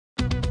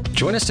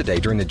Join us today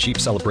during the Jeep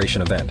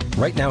Celebration event.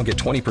 Right now, get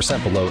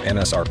 20% below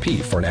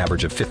MSRP for an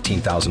average of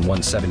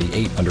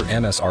 $15,178 under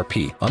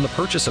MSRP on the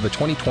purchase of a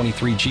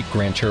 2023 Jeep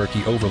Grand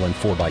Cherokee Overland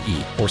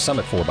 4xE or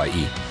Summit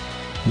 4xE.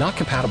 Not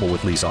compatible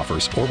with lease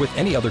offers or with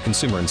any other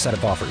consumer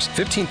incentive offers.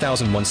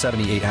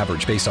 $15,178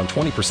 average based on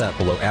 20%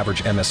 below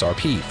average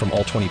MSRP from all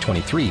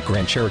 2023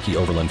 Grand Cherokee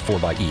Overland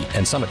 4xE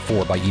and Summit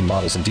 4xE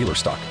models in dealer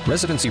stock.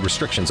 Residency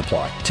restrictions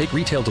apply. Take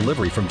retail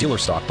delivery from dealer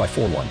stock by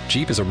 4/1.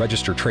 Jeep is a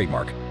registered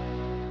trademark.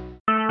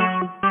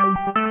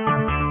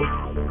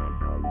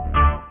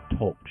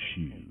 Talk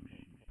shoes.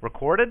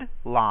 Recorded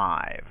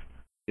live.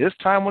 It's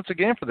time once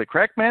again for the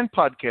Crackman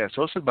podcast,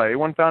 hosted by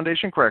A1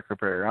 Foundation Crack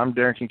Repair. I'm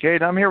Darren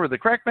Kincaid. I'm here with the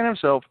Crackman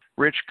himself,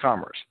 Rich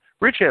Commerce.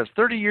 Rich has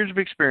 30 years of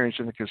experience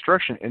in the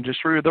construction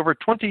industry with over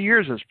 20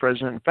 years as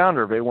president and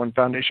founder of A1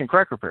 Foundation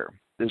Crack Repair.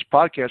 This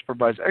podcast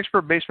provides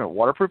expert basement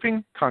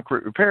waterproofing,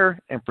 concrete repair,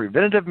 and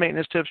preventative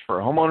maintenance tips for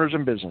homeowners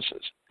and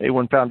businesses.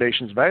 A1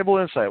 Foundation's valuable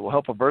insight will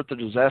help avert the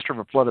disaster of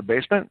a flooded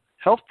basement,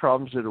 health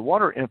problems due to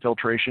water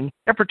infiltration,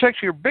 and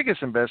protect your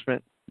biggest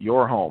investment,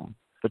 your home.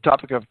 The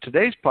topic of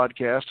today's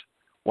podcast: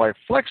 why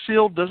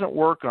Flexseal doesn't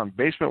work on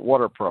basement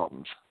water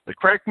problems. The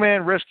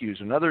Crackman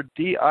rescues another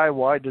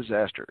DIY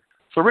disaster.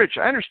 So, Rich,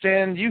 I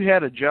understand you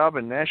had a job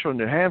in Nashville,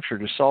 New Hampshire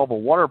to solve a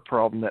water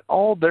problem that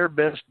all their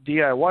best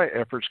DIY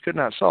efforts could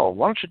not solve.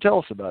 Why don't you tell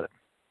us about it?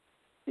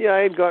 Yeah,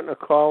 I had gotten a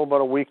call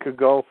about a week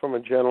ago from a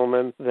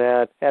gentleman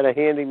that had a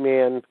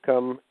handyman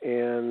come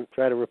and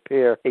try to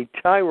repair a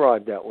tie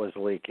rod that was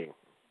leaking.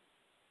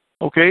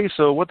 Okay,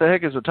 so what the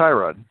heck is a tie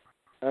rod?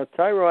 A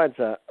tie rod's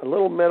a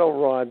little metal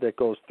rod that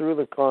goes through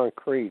the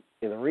concrete.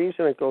 And the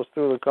reason it goes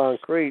through the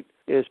concrete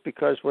is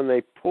because when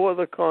they pour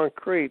the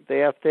concrete, they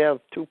have to have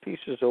two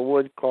pieces of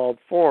wood called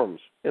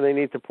forms. And they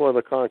need to pour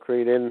the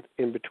concrete in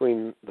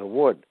between the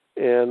wood.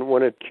 And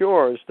when it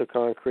cures the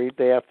concrete,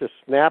 they have to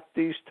snap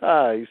these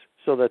ties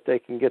so that they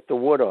can get the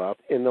wood off,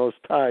 and those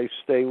ties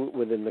stay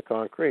within the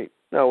concrete.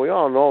 Now, we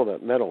all know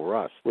that metal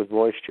rusts with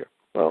moisture.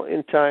 Well,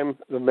 in time,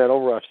 the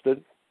metal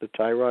rusted. The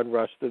tie rod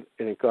rusted,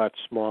 and it got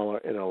smaller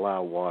and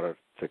allowed water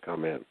to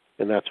come in.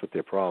 And that's what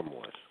their problem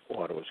was.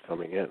 Water was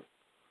coming in.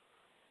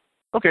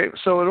 Okay,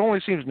 so it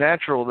only seems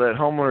natural that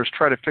homeowners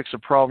try to fix a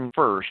problem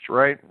first,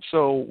 right?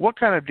 So what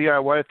kind of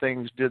DIY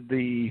things did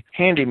the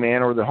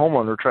handyman or the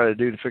homeowner try to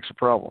do to fix a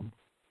problem?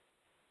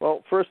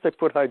 Well, first they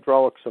put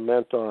hydraulic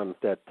cement on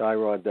that tie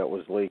rod that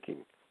was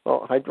leaking.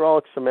 Well,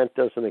 hydraulic cement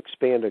doesn't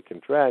expand or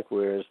contract,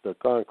 whereas the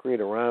concrete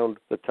around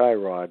the tie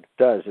rod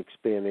does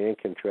expand and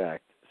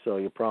contract. So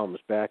your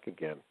problem's back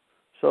again.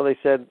 So they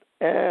said,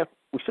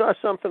 we saw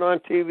something on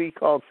TV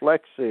called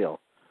Flexseal,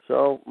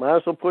 so might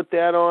as well put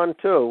that on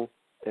too.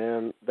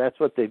 And that's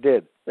what they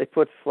did. They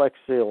put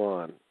Flexseal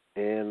on,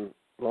 and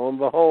lo and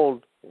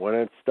behold, when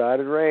it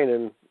started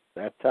raining,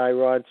 that tie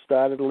rod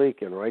started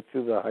leaking right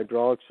through the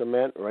hydraulic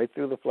cement, right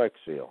through the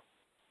Flexseal.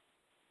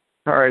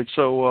 All right,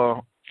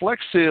 so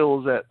Flexseal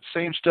is that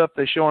same stuff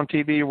they show on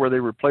TV where they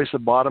replace the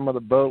bottom of the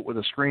boat with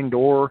a screen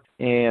door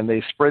and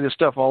they spray the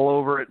stuff all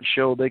over it and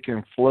show they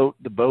can float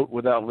the boat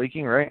without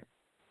leaking, right?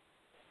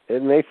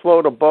 And they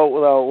float a boat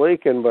without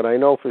leaking, but I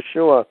know for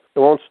sure it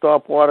won't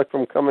stop water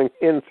from coming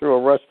in through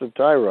a rusted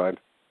tie rod.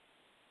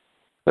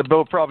 The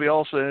boat probably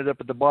also ended up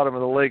at the bottom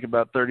of the lake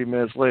about 30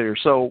 minutes later.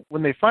 So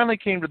when they finally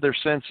came to their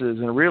senses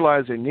and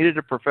realized they needed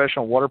a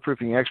professional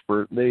waterproofing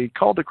expert, they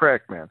called the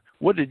Crackman.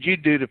 What did you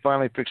do to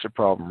finally fix the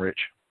problem, Rich?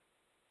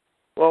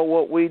 Well,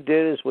 what we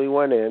did is we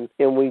went in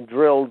and we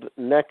drilled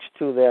next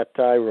to that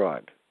tie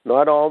rod.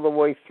 Not all the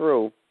way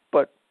through,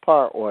 but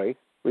part way.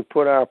 We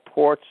put our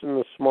ports in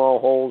the small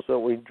holes that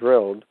we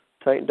drilled,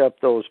 tightened up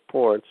those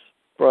ports,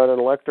 brought an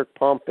electric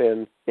pump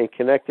in and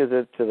connected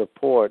it to the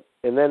port,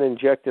 and then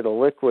injected a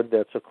liquid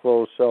that's a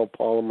closed-cell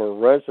polymer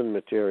resin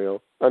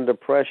material under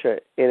pressure,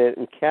 and it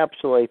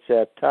encapsulates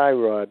that tie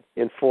rod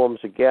and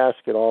forms a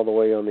gasket all the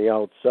way on the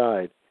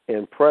outside.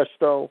 And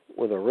presto,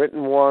 with a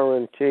written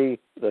warranty,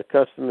 the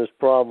customer's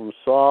problem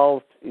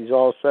solved. He's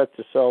all set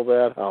to sell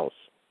that house.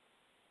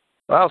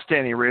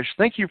 Outstanding, Rich.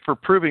 Thank you for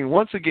proving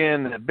once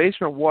again that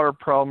basement water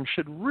problems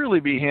should really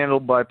be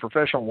handled by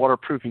professional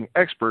waterproofing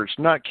experts,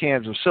 not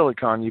cans of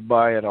silicone you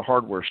buy at a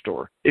hardware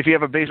store. If you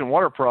have a basement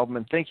water problem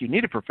and think you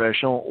need a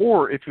professional,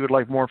 or if you would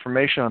like more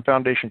information on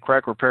foundation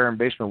crack repair and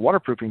basement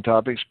waterproofing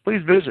topics,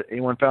 please visit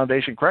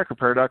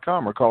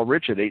a1foundationcrackrepair.com or call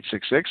Rich at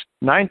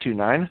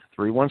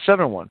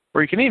 866-929-3171.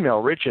 Or you can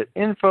email Rich at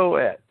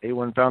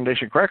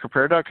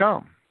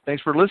info@a1foundationcrackrepair.com.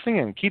 Thanks for listening,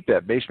 and keep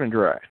that basement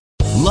dry.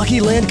 Lucky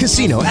Land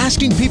Casino,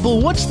 asking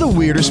people, what's the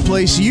weirdest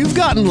place you've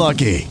gotten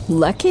lucky?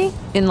 Lucky?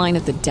 In line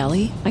at the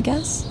deli, I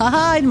guess?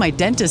 Aha, in my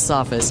dentist's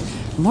office.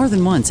 More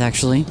than once,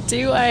 actually.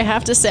 Do I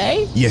have to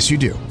say? Yes, you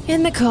do.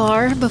 In the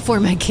car before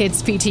my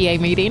kids' PTA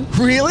meeting.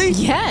 Really?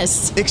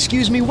 Yes.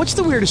 Excuse me, what's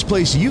the weirdest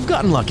place you've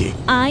gotten lucky?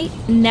 I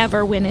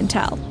never win and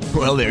tell.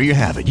 Well, there you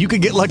have it. You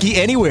can get lucky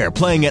anywhere,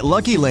 playing at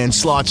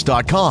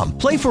LuckyLandSlots.com.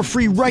 Play for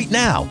free right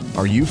now.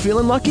 Are you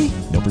feeling lucky?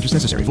 No purchase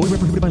necessary. Void where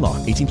prohibited by law.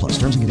 18+.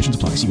 Terms and conditions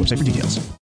apply. See website for details.